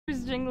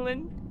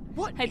jingling.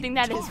 What? I think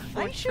that is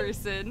fourth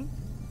person.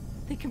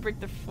 They can break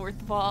the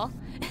fourth wall.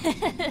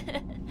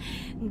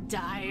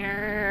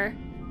 Dire.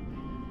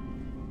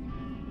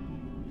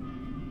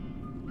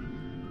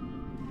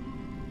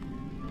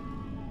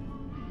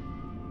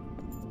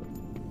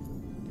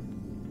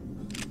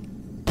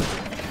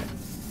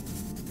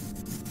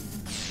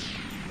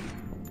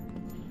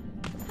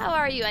 How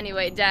are you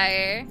anyway,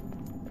 Dire?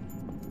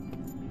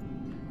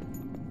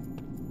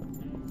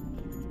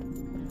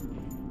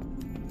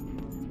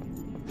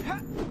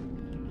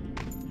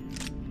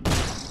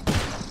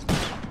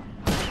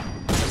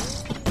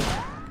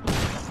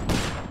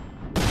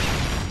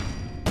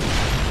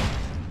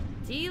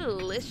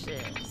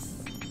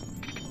 Delicious.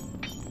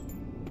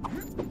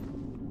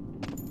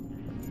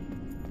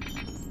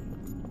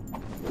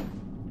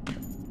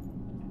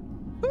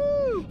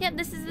 Yeah,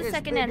 this is the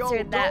second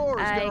answer that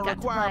I got to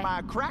require play.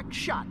 my crack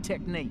shot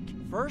technique.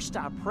 First,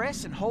 I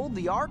press and hold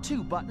the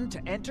R2 button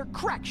to enter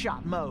crack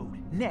shot mode.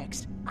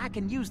 Next, I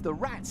can use the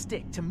right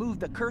stick to move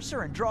the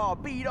cursor and draw a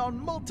bead on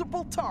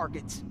multiple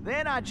targets.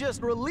 Then I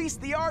just release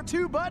the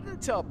R2 button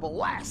to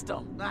blast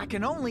them. I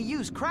can only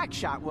use crack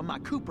shot when my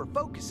Cooper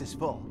focus is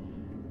full.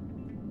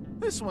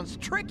 This one's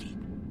tricky.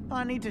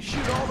 I need to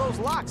shoot all those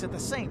locks at the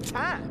same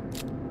time.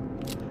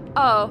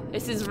 Oh,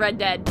 this is Red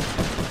Dead.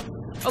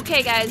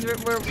 Okay, guys, we're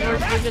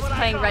just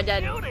playing Red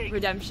Dead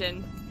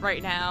Redemption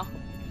right now.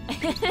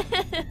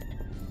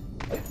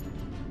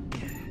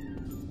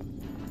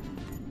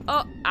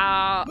 Oh,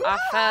 ow, I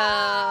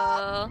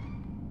fell.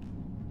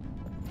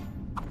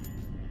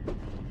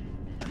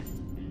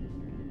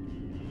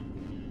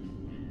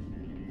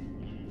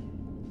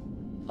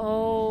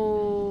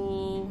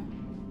 Oh,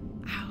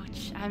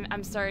 ouch!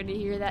 I'm sorry to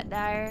hear that,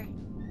 Dire.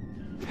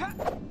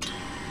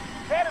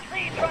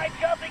 Tennessee tried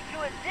jumping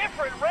to a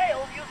different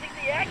rail using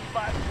the X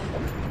button.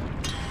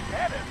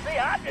 Tennessee,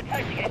 I'm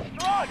detecting a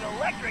strong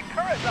electric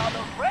current on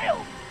those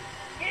rails.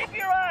 Keep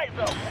your eyes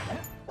open.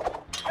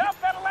 Jump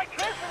that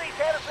electricity,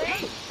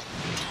 Tennessee.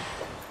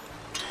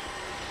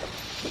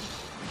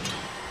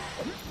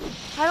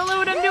 I don't know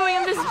what I'm doing.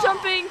 I'm just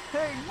jumping.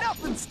 Ain't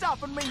nothing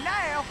stopping me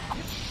now.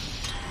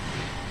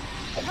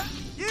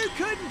 You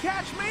couldn't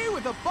catch me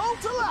with a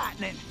bolt of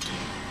lightning.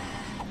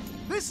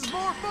 This is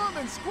more fun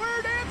than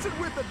square dancing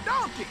with a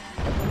donkey.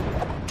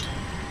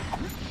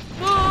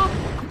 Oh.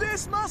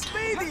 This must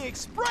be the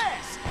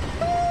Express.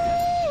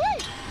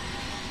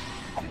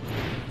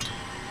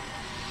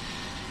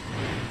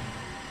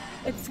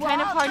 It's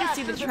kind of hard to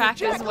see the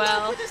track as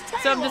well,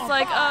 so I'm just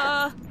like,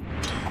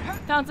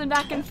 bouncing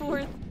back and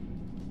forth.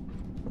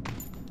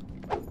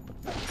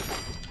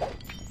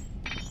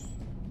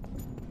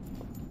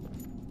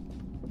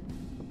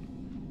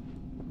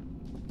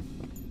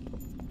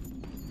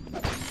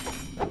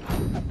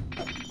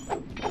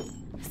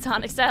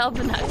 Sonic style,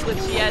 but not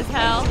glitchy as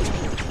hell.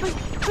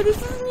 But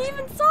this isn't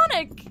even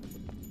Sonic!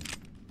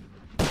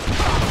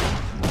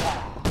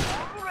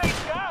 Great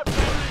job,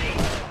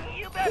 Tennessee.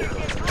 You better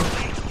get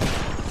moving.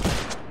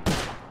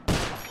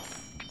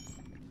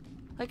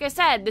 Like I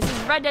said, this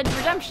is Red Dead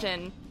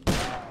Redemption.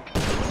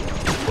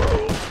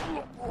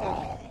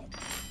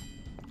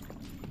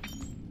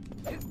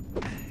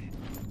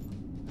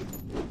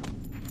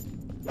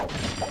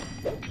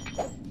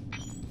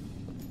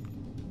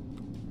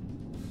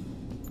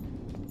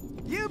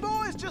 You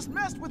boys just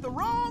messed with the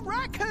wrong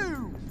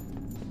raccoon.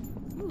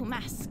 Ooh,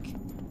 mask.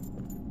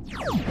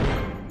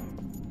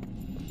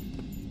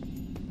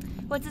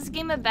 What's this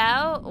game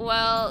about?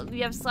 Well, we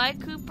have Sly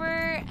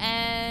Cooper,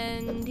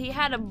 and he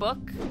had a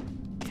book.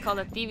 It's called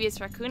The Thieves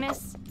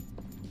Raccoonus.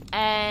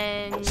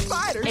 And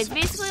Spiders. it's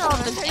basically all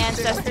of the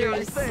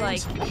ancestors'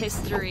 like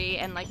history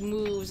and like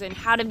moves and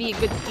how to be a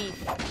good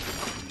thief.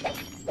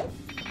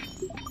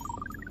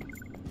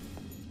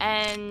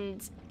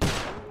 And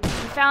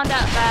we found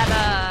out that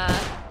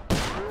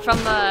from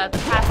the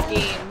past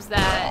games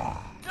that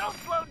Don't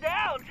slow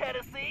down,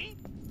 Tennessee.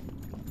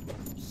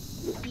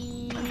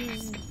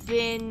 he's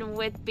been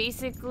with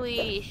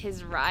basically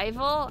his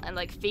rival and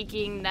like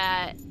faking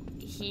that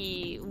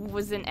he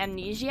was an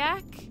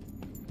amnesiac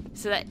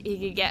so that he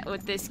could get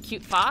with this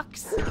cute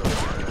fox.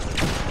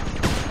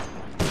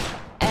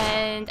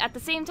 And at the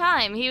same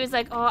time, he was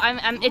like, "Oh,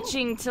 I'm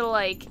itching to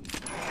like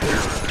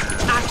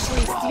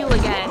actually steal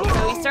again."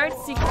 So he starts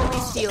secretly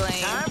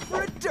stealing. Time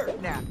for a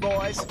dirt nap,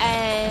 boys.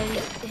 And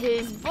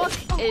his book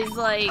is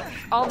like,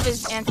 all of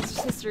his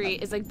ancestors' history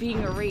is like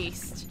being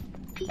erased.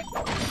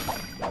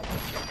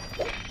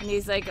 And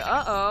he's like,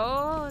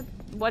 uh-oh,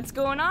 what's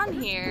going on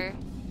here?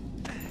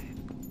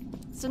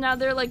 So now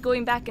they're like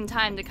going back in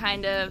time to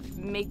kind of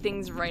make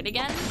things right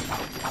again.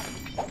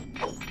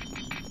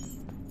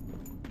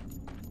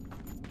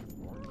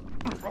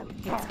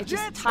 It's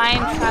just time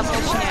travel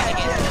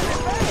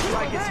shenanigans.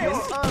 Like it's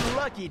his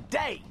unlucky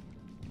day.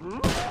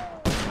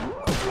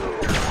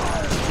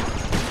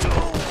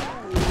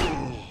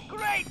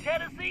 Great,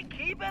 Tennessee.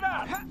 Keep it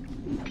up.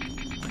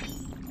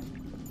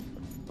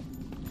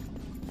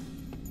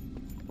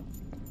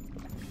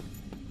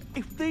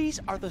 If these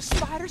are the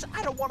spiders,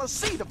 I don't want to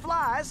see the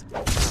flies.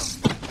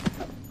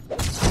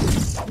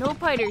 No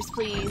piters,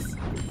 please.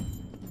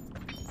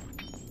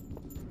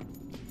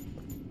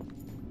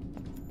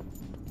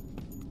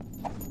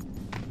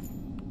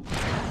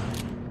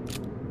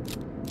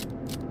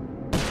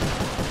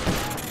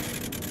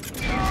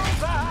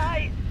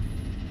 Bye!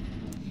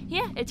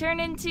 Yeah, it turned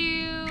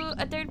into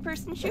a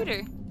third-person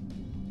shooter.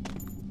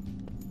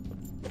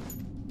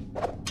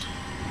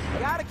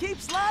 Gotta keep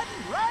sliding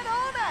right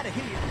on out of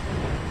here.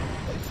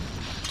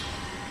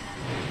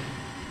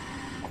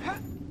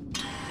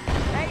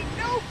 Ain't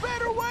no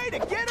better way to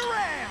get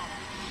around.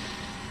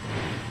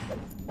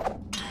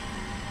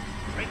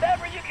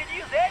 Remember, you can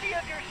use any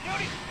of your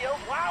shooting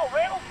skills while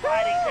rail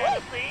sliding,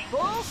 Tennessee.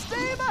 Full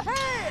steam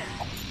ahead.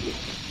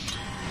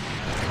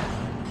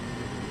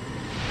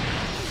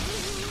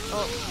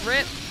 Oh,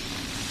 rip.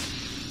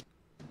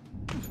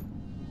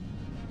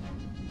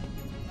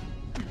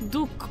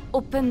 Duke,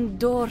 open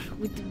door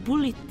with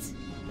bullet.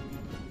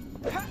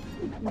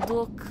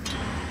 Duke,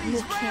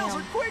 These no rails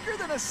are cam. quicker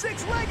than a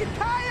six-legged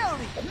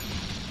coyote.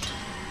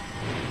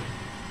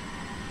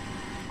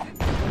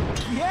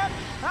 Yep,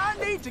 I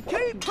need to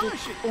keep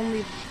pushing. Duke,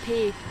 only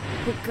pay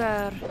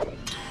quicker.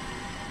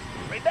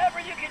 Remember,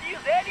 you can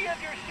use any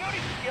of your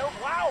shooting skills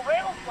while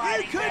rail You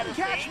sliding, couldn't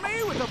Tennessee. catch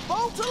me with a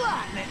bolt of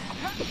lightning.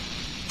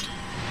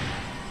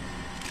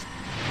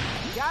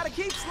 Gotta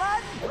keep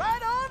sliding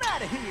right on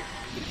out of here.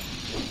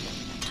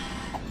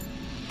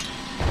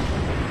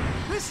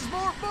 This is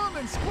more fun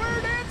than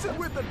square dancing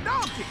with a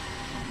donkey.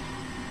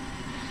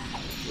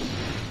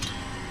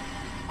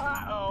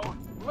 Uh-oh.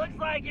 Looks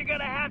like you're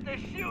gonna have to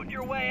shoot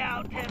your way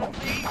out,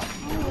 Tennessee.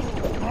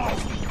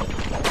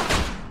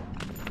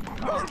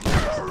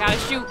 Gotta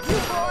shoot. You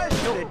boys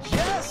should have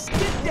just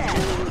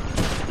skedaddled.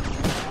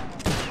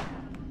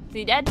 Is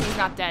he dead? He's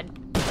not dead.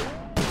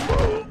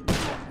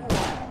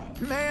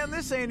 Man,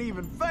 this ain't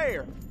even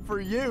fair for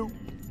you.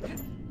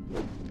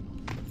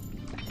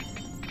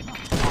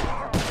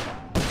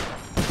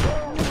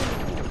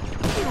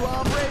 You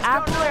hombres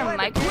Apple don't know or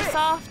when to quit.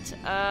 Microsoft?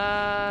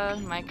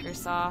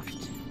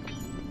 Microsoft.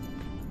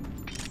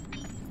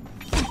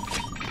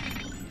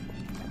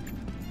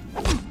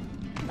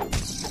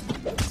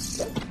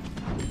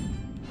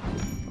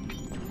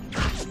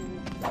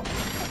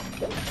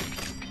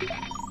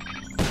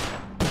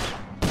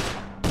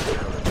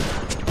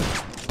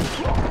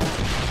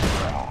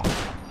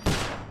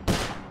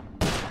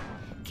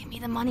 Give me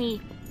the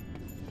money.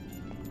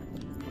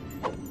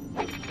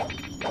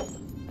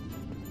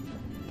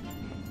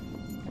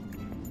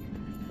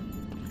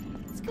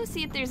 Let's go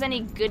see if there's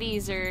any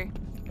goodies or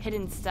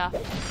hidden stuff.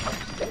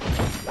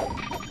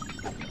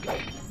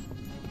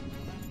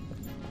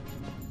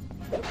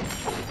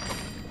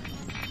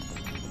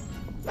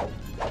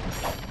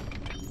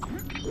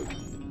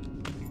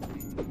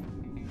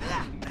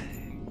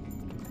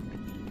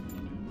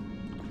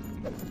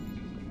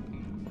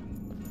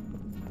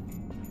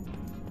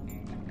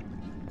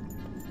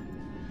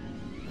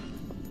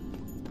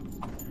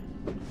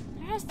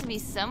 There has to be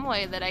some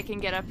way that I can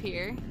get up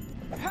here.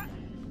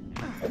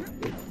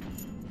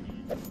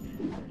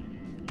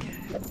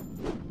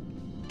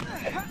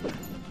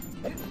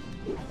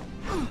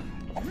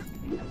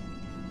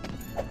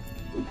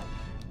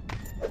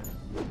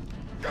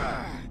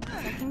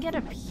 I can get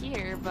up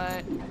here,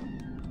 but...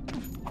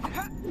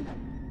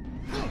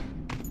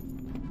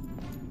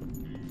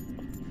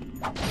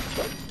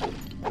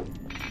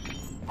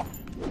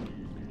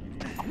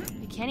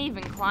 I can't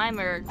even climb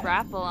or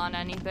grapple on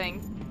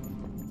anything.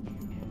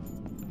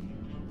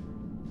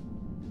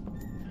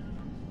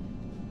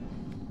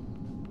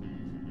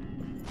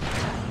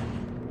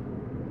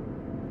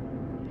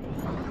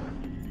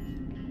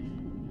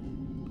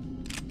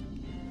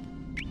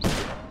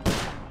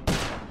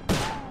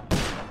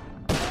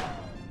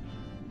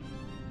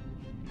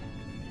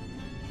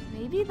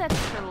 Maybe that's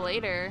for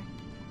later.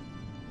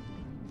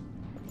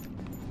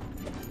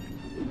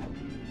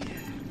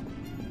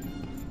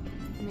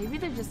 Maybe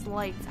they're just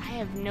lights. I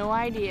have no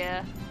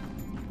idea.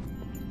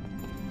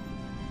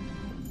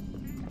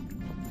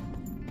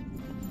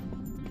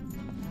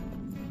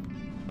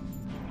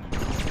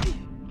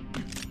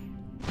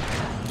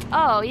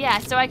 Oh, yeah,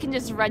 so I can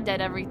just Red Dead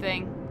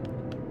everything.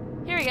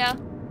 Here we go.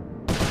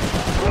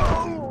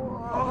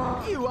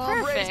 You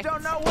hombres Perfect.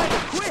 don't know when to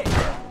quit.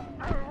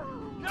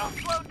 Don't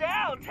slow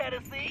down,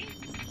 Tennessee.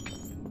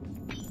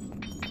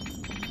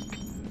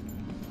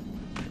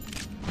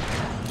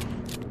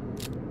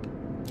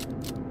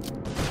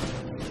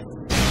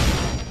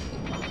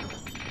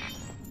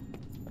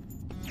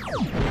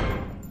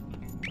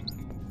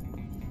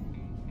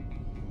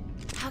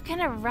 How can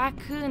a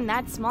raccoon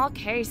that small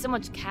carry so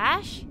much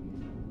cash?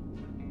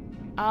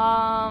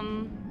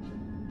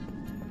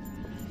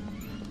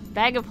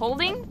 Bag of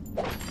holding?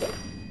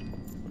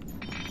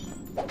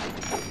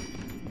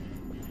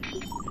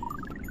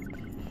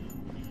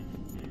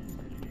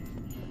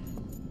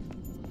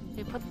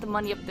 They put the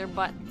money up their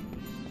butt.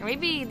 Or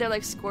maybe they're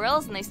like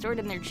squirrels and they store it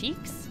in their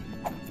cheeks?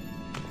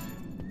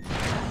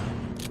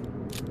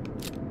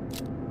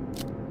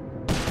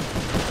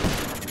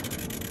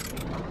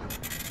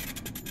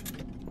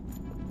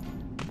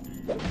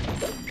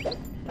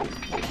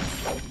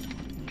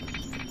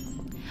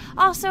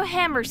 Also,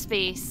 hammer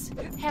space.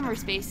 Hammer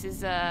space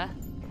is a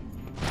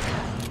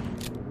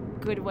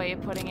good way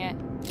of putting it.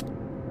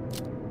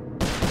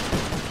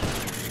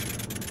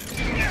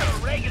 You're a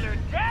regular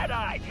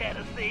dead-eye,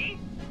 Tennessee.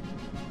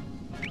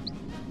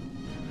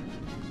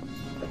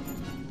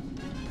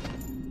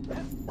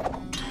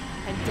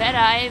 A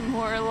deadeye,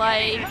 more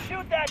like... You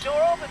shoot that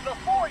door open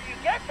before you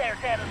get there,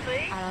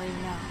 Tennessee. I don't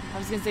even know. I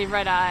was gonna say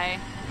red eye.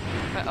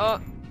 But,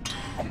 oh.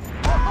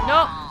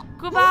 Nope.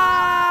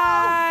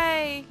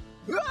 Goodbye!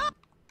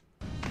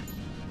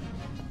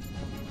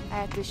 I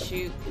have to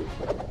shoot.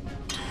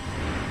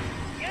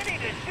 You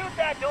need to shoot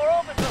that door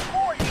open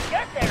before you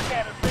get there,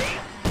 Tennessee.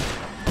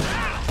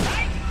 Wow,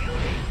 nice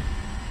shooting.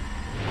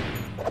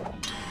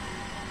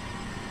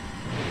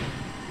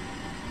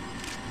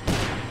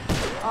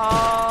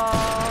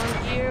 Oh,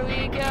 here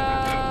we go.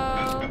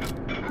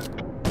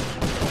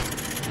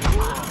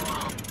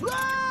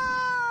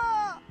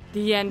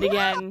 The end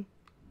again.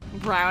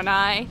 Brown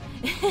eye.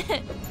 You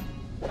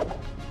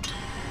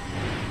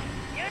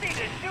need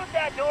to shoot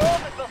that door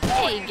open before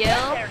Hey, you Gil.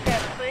 get there,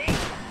 Tennessee.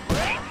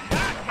 Great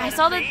shot, I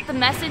saw Tennessee. the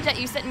message that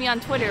you sent me on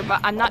Twitter,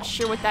 but I'm not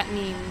sure what that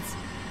means.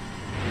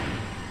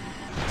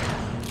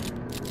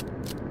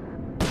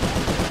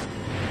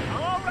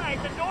 All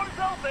right, the door's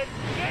open.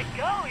 Get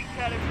going,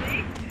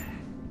 Tennessee.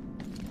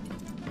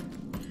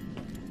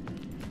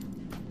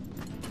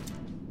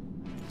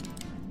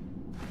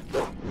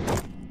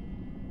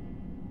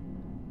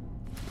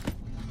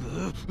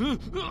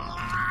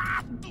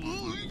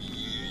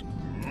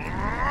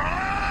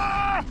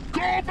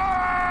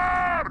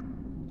 Cooper!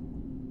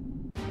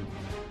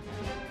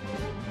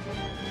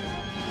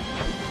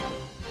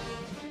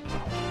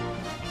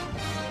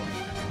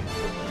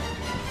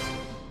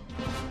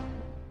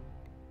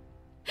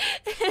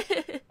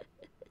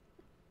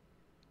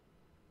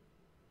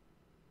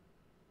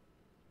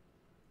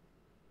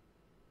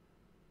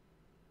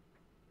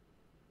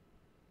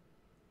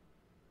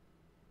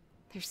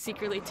 They're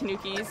secretly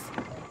Tanukis.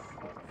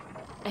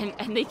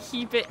 And they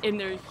keep it in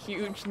their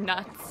huge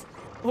nuts.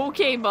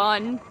 Okay,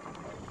 Bon.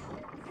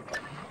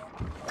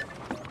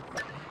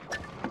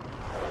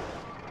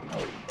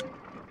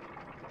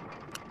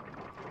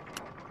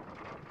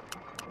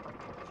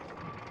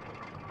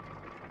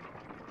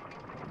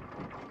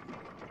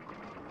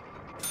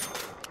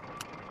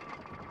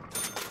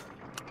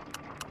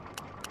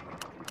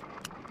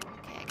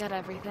 Okay, I got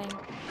everything.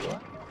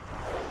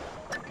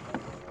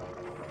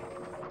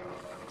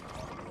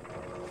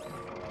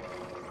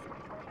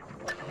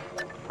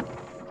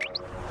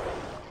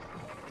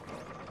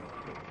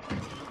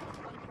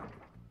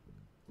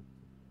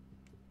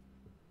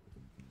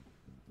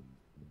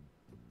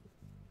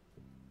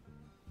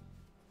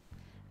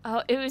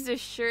 Oh, it was a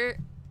shirt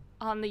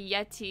on the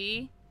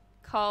Yeti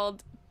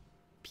called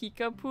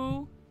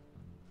Peekapoo,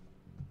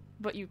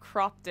 but you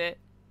cropped it.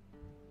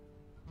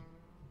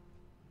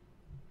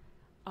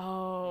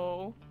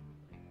 Oh.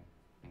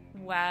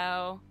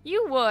 Wow.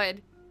 You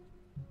would.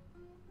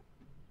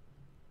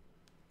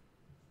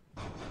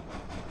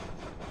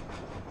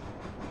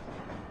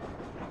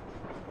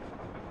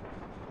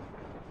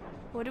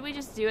 What did we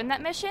just do in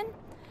that mission?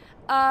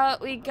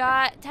 We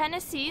got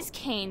Tennessee's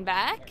cane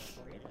back.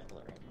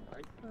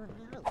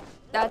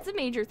 That's a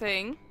major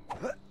thing.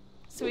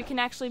 So we can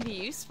actually be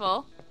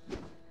useful.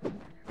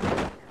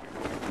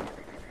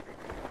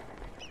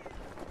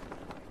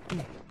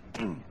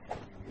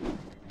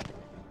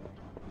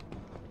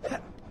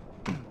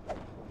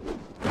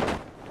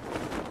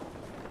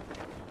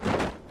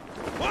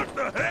 What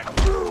the heck?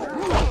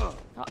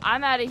 Well,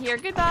 I'm out of here.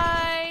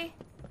 Goodbye.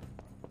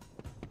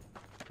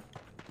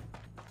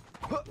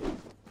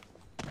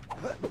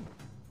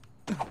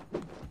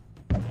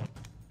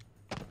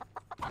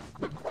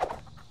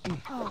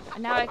 Oh,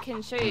 and now I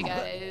can show you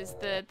guys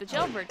the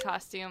jailbird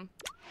costume.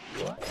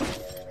 Yeah,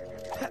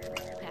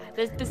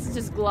 this is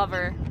just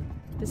Glover.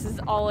 This is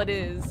all it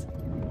is.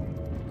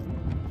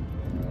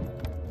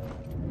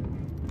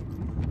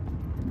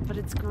 But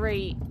it's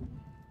great.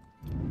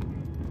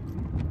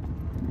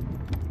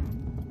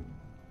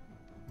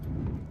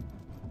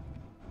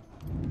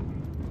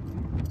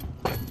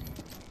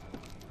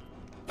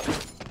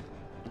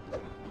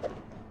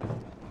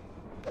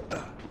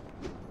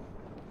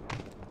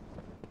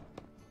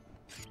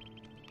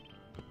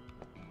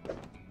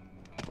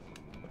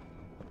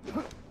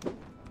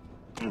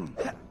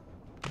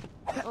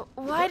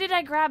 Why did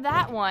I grab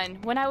that one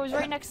when I was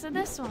right next to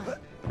this one?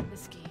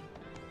 This game.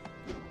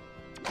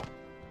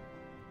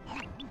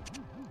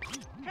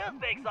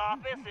 Toothpick's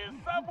office is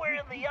somewhere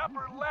in the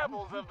upper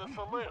levels of the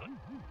saloon.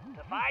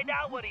 To find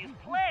out what he's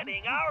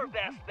planning, our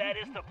best bet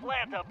is to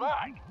plant a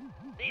bug.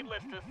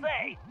 Needless to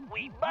say,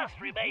 we must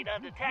remain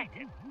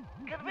undetected.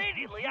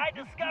 Conveniently, I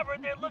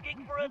discovered they're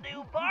looking for a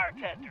new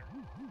bartender.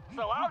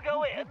 So I'll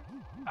go in,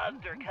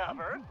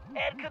 undercover,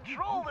 and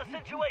control the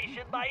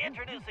situation by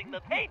introducing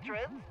the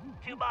patrons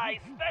to my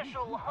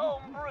special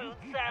home-brewed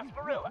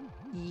sarsaparilla.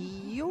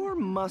 Your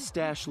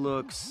mustache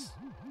looks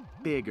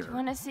bigger. You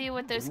want to see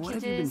what those What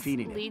have you been kitties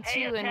feeding it? lead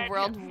Pay to in attention,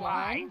 World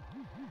Sly.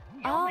 1?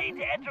 You'll need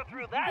to enter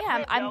through that yeah,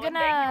 window I'm and make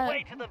gonna your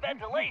way to the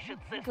ventilation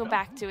system. go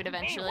back to it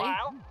eventually.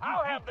 Meanwhile,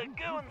 I'll have the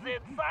goons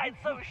inside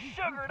so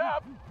sugared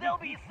up they'll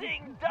be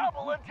seeing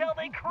double until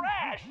they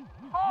crash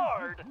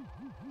hard.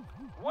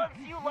 Once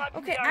you lock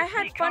Okay, the I RC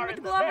had car fun with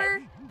in the Glover,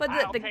 vents, but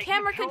I'll the take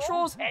camera control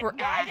controls and were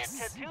guide it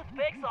ass. to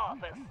Toothpick's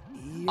office.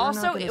 You're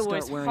Also, not gonna it start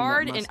was wearing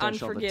hard that and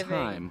mustache all the unforgiving.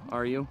 time,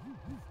 are you?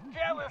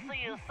 Jealousy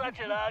is such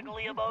an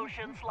ugly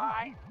emotion,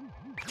 Sly.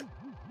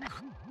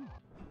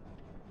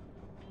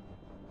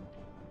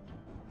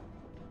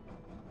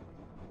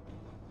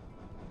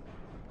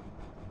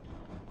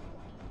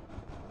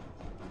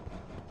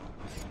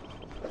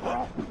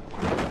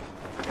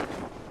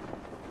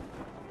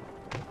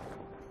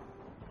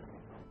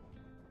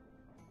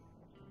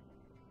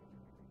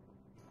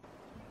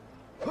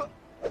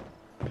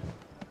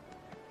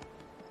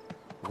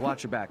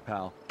 Watch your back,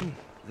 pal.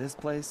 This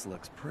place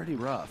looks pretty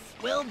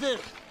rough. Will do.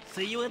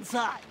 See you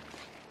inside.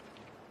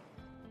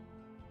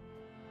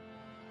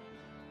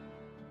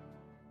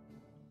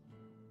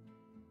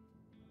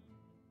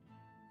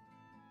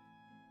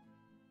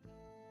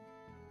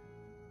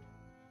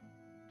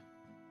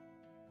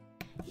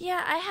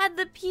 Yeah, I had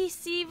the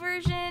PC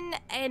version,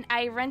 and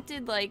I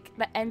rented, like,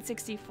 the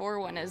N64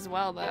 one as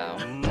well, though.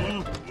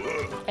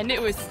 And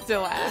it was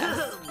still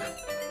ass.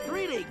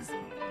 Greetings.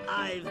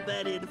 I've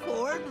been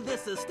informed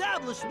this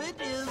establishment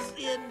is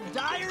in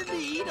dire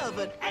need of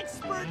an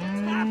expert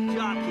tap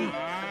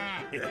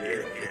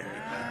jockey.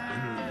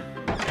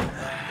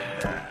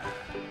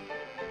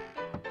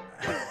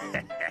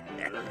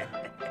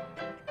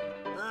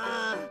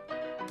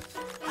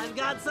 I've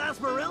got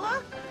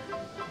sarsaparilla?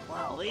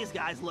 Well, these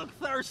guys look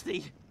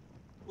thirsty.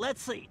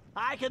 Let's see.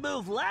 I can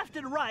move left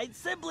and right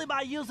simply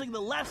by using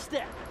the left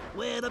stick.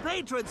 When a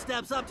patron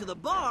steps up to the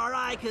bar,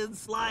 I can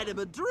slide him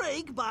a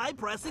drink by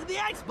pressing the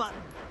X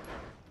button.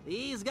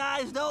 These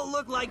guys don't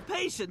look like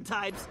patient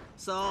types,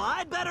 so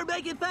I'd better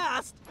make it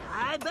fast.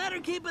 I'd better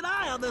keep an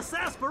eye on the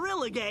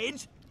sarsaparilla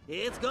gauge.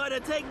 It's going to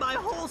take my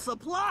whole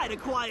supply to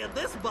quiet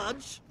this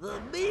bunch.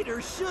 The meter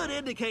should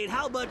indicate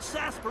how much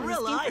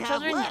sarsaparilla I for have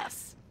children, left.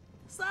 yes.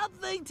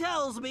 Something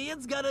tells me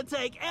it's gonna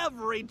take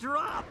every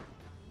drop.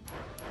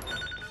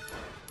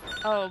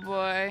 Oh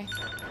boy.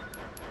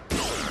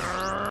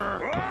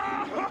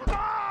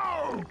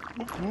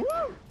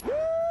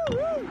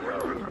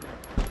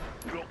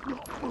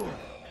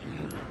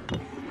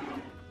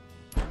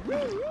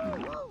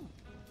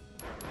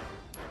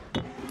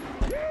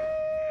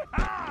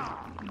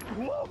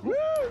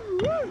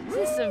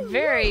 This is a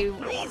very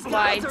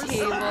wide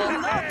table.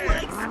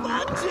 Like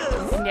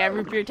sponges. Yeah,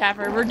 root beer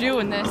tapper, we're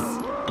doing this.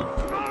 Those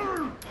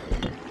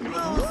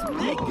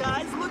big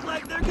guys look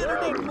like they're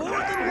gonna need more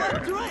than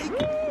one drink.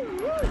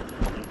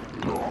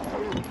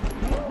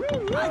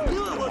 I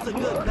knew it was a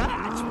good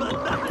match, but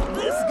not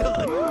this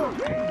good.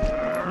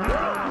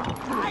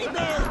 I may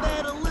have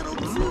been a little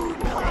too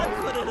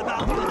confident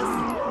about this.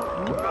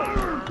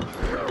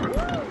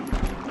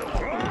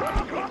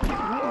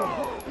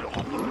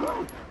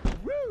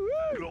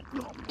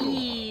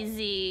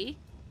 Easy.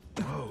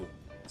 Whoa,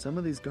 some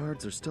of these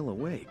guards are still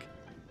awake.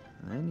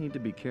 I need to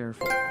be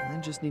careful. I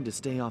just need to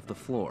stay off the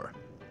floor.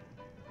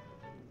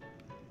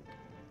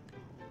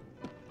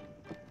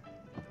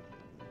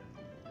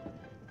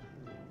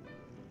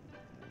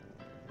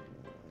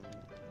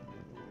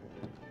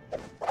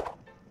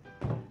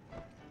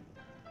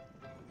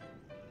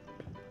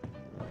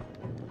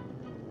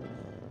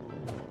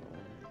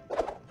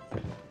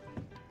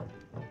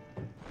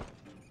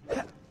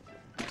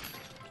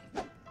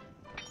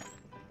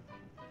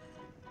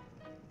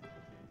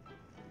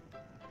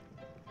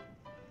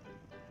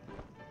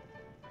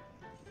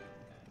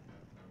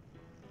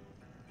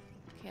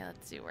 Okay,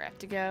 let's see where I have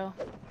to go.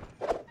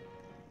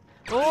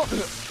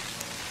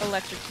 Oh!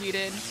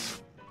 Electrocuted.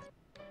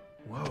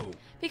 Whoa.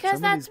 Because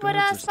some of these that's what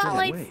guards are still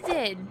spotlights awake.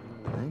 did.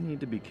 I need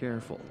to be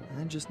careful.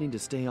 I just need to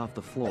stay off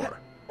the floor.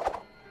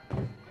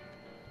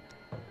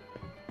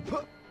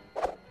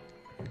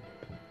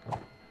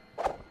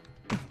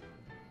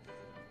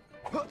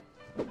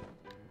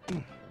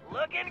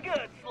 Looking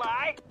good,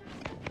 Sly.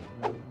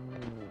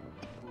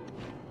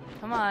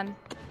 Come on.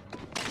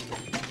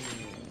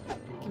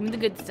 Give me the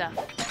good stuff.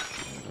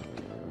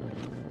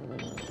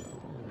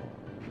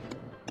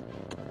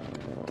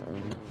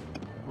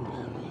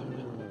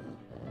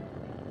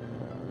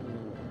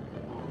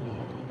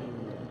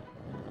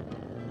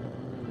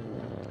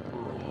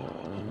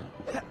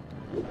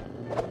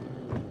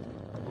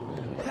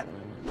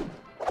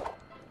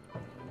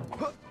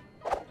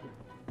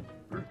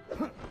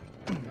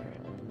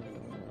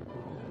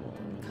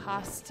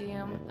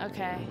 Costume.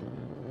 Okay.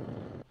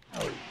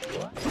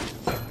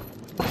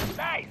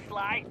 Nice,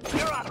 Sly.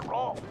 You're on a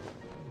roll.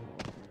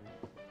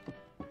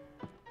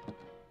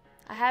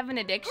 I have an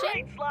addiction?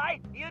 Great, Sly.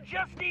 You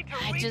just need to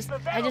I reach just the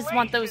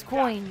want those ventilation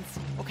coins,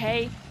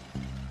 okay?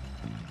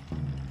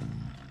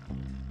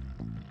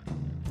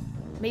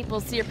 Maple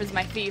syrup is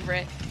my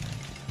favorite.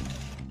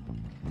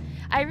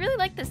 I really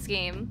like this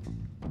game.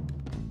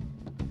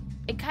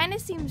 It kind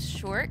of seems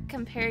short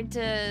compared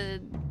to,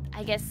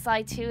 I guess,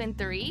 Sly 2 and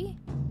 3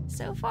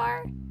 so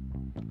far.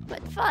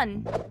 but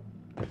fun.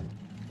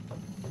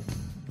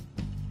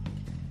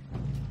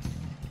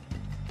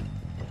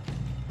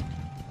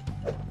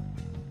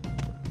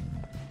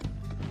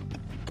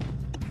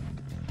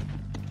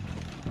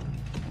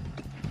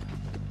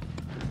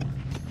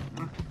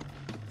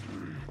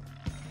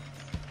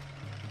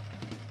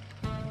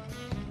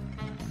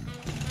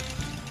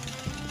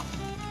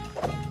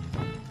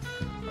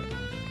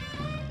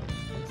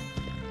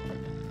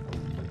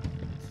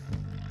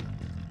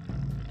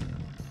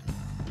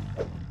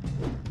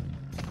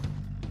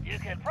 You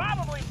can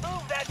probably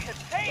move that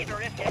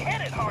container if you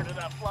hit it hard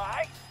enough,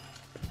 Sly.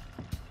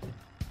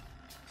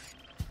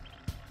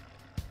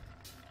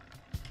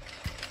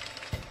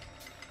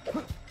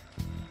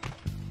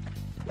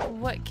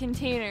 What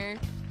container?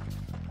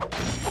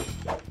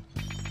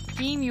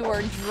 Beam, you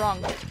are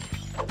drunk.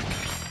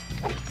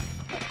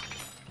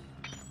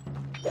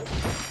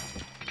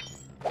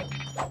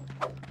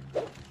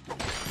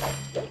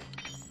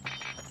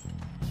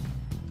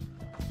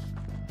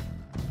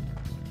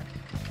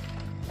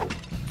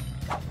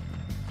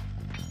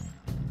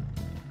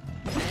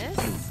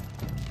 This?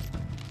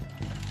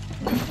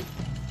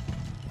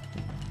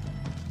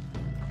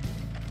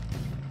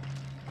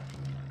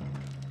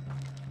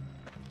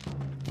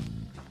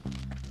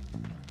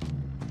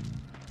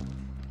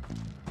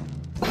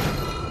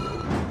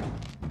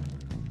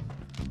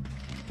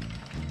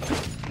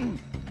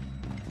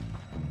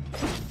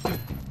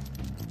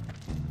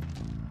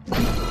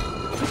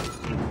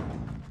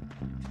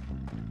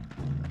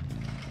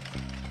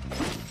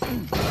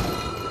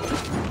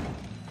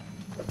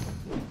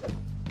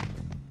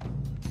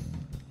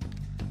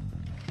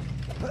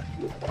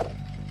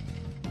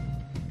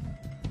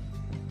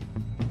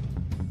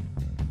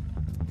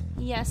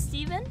 Yes,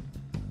 Steven?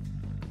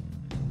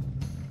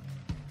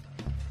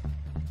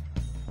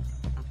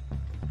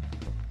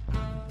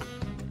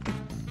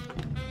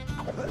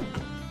 Okay.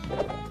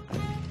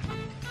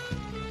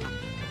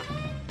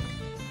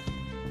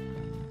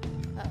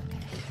 I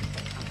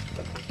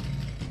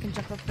can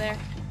jump up there.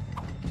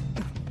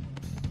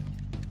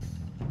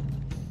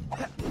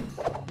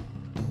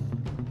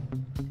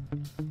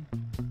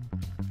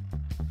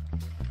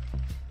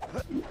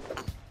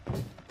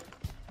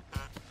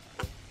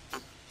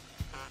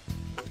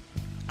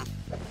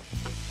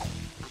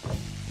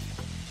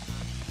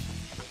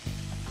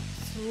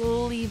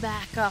 Slowly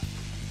back up.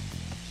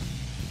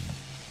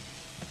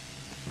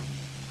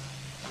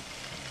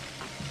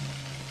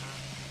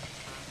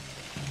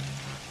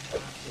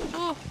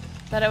 Oh,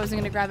 thought I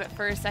wasn't gonna grab it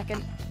for a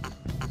second.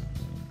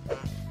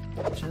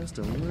 Just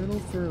a little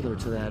further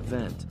to that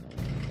vent.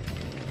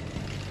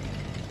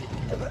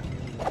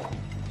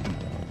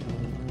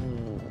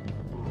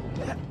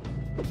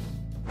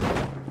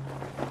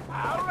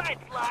 All right,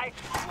 Sly.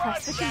 Press the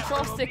Launch that control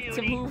little stick to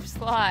beauty. move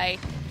Sly.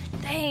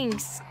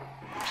 Thanks,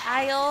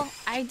 Kyle.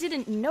 I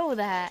didn't know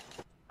that.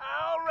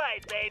 All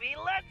right, baby.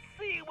 Let's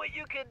see what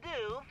you can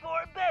do for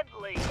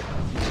Bentley.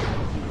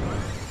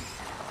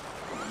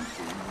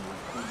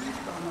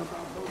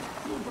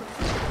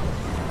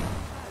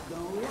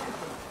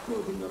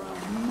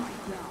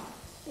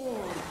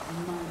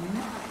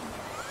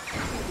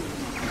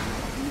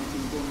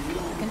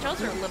 The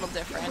controls are a little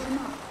different.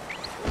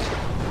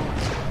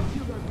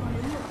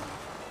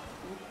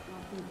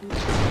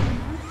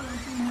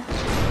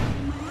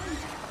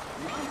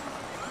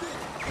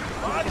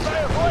 Long as I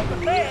avoid the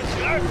fans,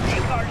 the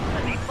RC car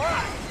should be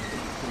fine.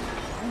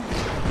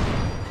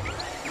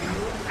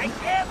 I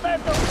can't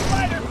let those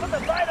spiders put the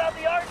bite on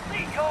the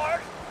RC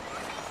car.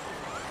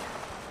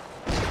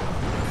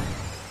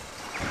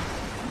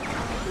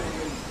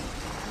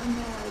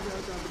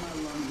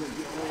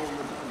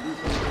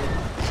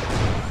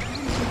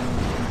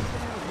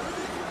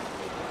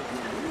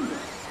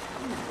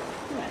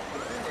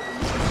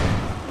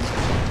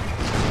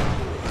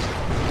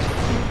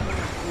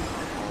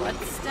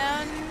 What's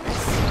down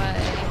this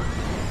way?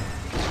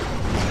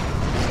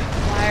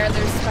 Why are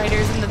there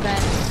spiders in the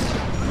vent?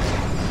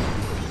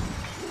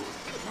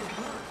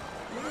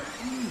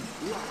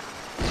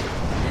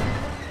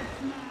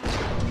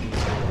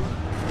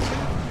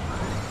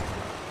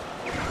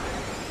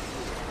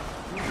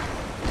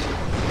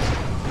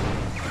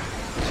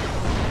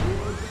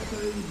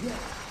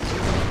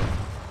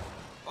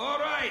 All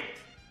right,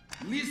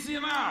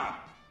 listen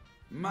up.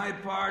 My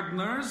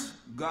partner's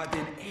got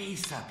an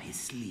ace up his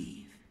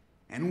sleeve,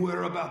 and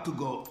we're about to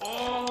go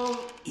all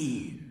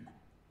in.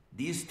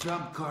 This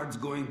trump card's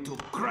going to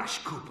crush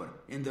Cooper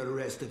and the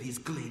rest of his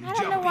clean I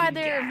don't know why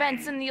there are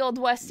vents in the Old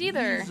West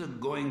either. He's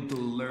going to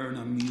learn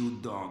a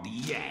mute dog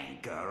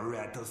yank a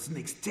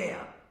rattlesnake's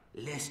tail,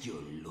 lest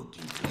you're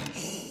looking to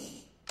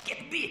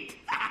get bit.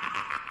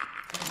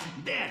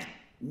 Then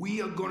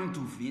we are going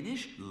to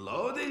finish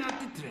loading up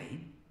the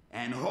train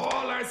and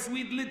haul our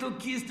sweet little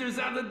kisters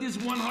out of this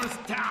one-horse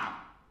town.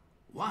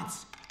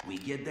 Once we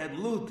get that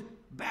loot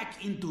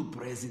back into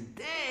present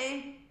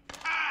day,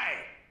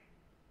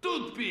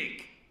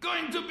 toothpick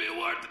going to be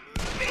worth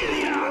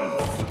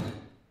millions!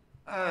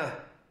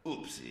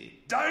 Oopsie.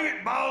 Dang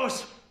it,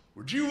 boss!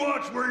 Would you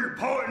watch where you're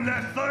pointing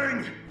that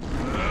thing?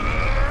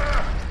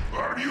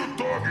 Are you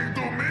talking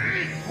to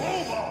me?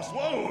 Whoa, boss,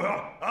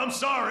 whoa. I'm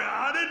sorry,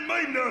 I didn't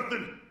mean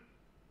nothing.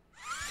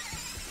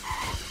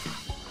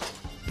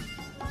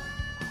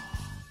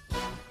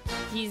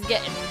 He's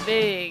getting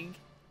big.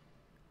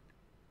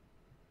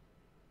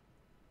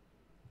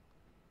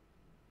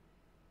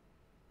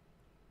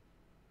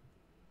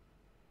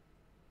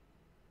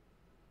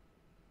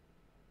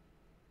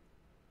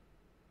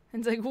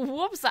 It's like,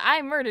 whoops,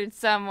 I murdered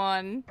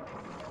someone.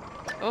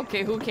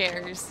 Okay, who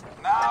cares?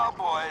 Now,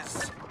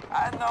 boys,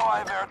 I know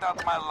I've aired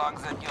out my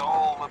lungs at you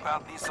all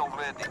about this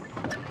already,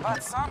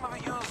 but some of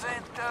you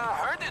ain't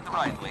heard it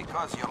rightly,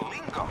 cause your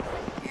lingo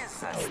is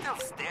still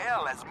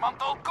stale as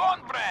month-old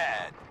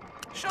cornbread.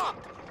 Shoot,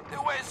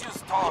 the ways you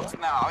talks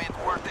now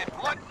ain't worth a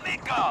plug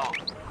nickel.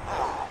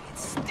 It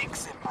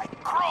sticks in my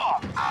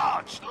craw.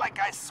 Ouch, like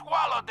I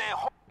swallowed a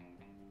whole...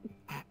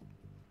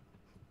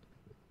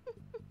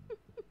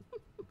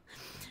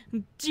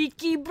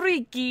 Cheeky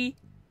breaky.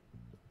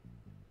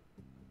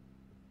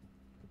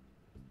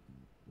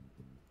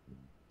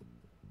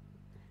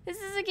 This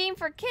is a game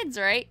for kids,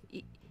 right?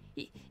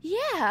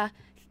 Yeah.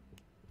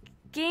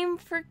 Game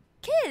for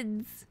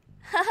kids.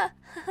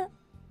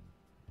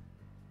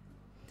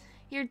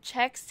 Your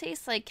checks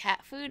taste like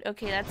cat food?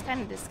 Okay, that's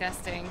kind of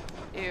disgusting.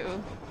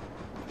 Ew.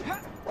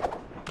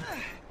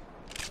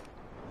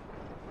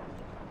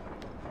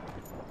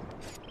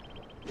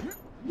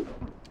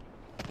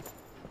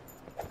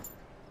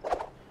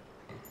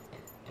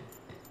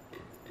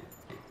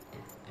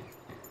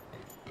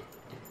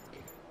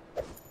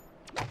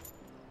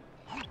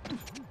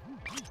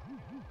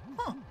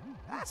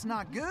 That's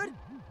not good.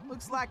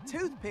 Looks like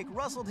Toothpick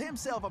rustled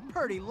himself a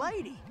pretty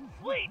lady.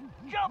 Sweet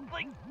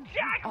jumping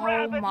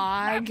jackrabbit! Oh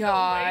my That's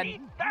God. no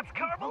lady, that's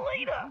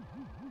Carmelita!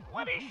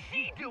 What is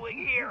she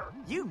doing here?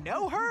 You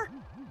know her?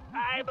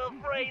 I'm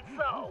afraid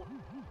so.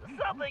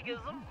 Something is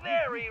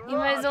very wrong.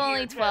 Ema's only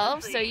here,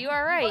 12, so Tennessee. you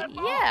are right. But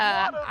for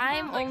Yeah, a lot of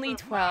I'm physics only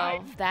aside,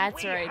 12.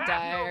 That's we right, have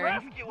Dyer. to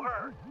rescue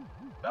her.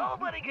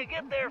 Nobody can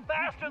get there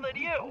faster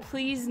than you.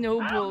 Please,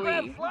 no I'll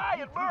grab bully. Sly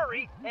and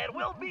Murray, and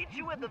we'll meet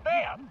you in the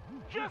van.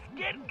 Just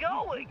get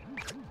going.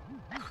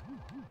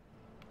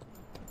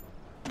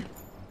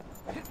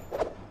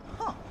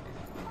 Huh.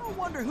 I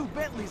wonder who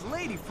Bentley's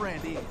lady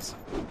friend is.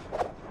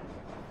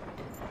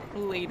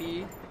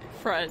 Lady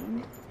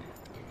friend.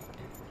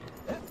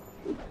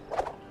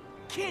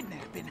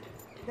 Kidnapping.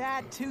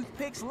 That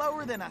Toothpick's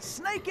lower than a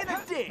snake in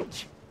a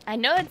ditch. I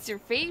know it's your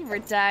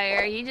favorite,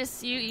 Dyer.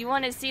 You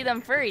want to see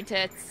them furry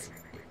tits.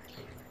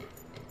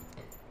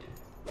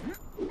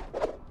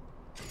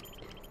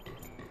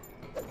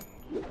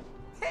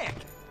 Heck,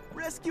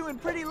 rescuing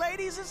pretty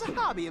ladies is a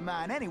hobby of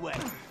mine anyway.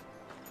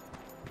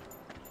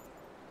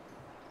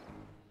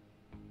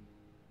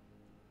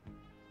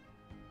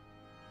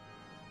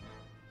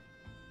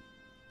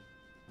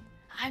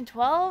 I'm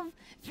 12?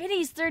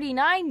 Vinny's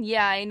 39?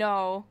 Yeah, I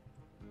know.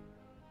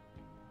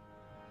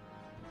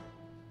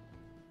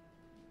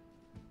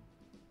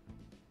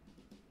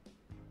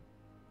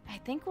 I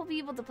think we'll be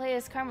able to play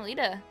as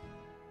Carmelita.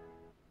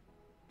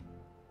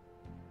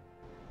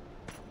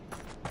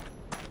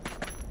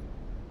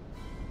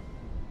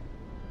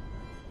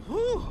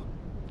 Whew.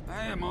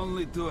 I am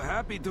only too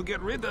happy to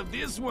get rid of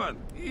this one.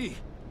 Eeh,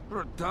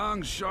 her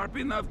tongue's sharp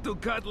enough to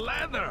cut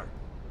leather.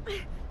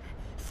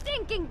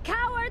 Stinking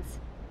cowards!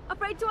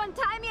 Afraid to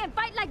untie me and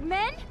fight like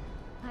men?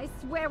 I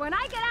swear when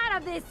I get out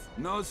of this...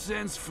 No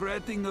sense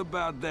fretting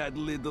about that,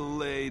 little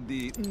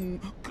lady.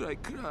 Cry,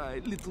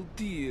 cry, little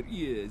dear,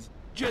 yes.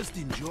 Just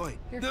enjoy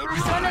Your the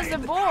first one is a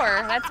ride.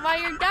 boar. That's why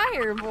you're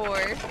Dyer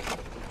boar.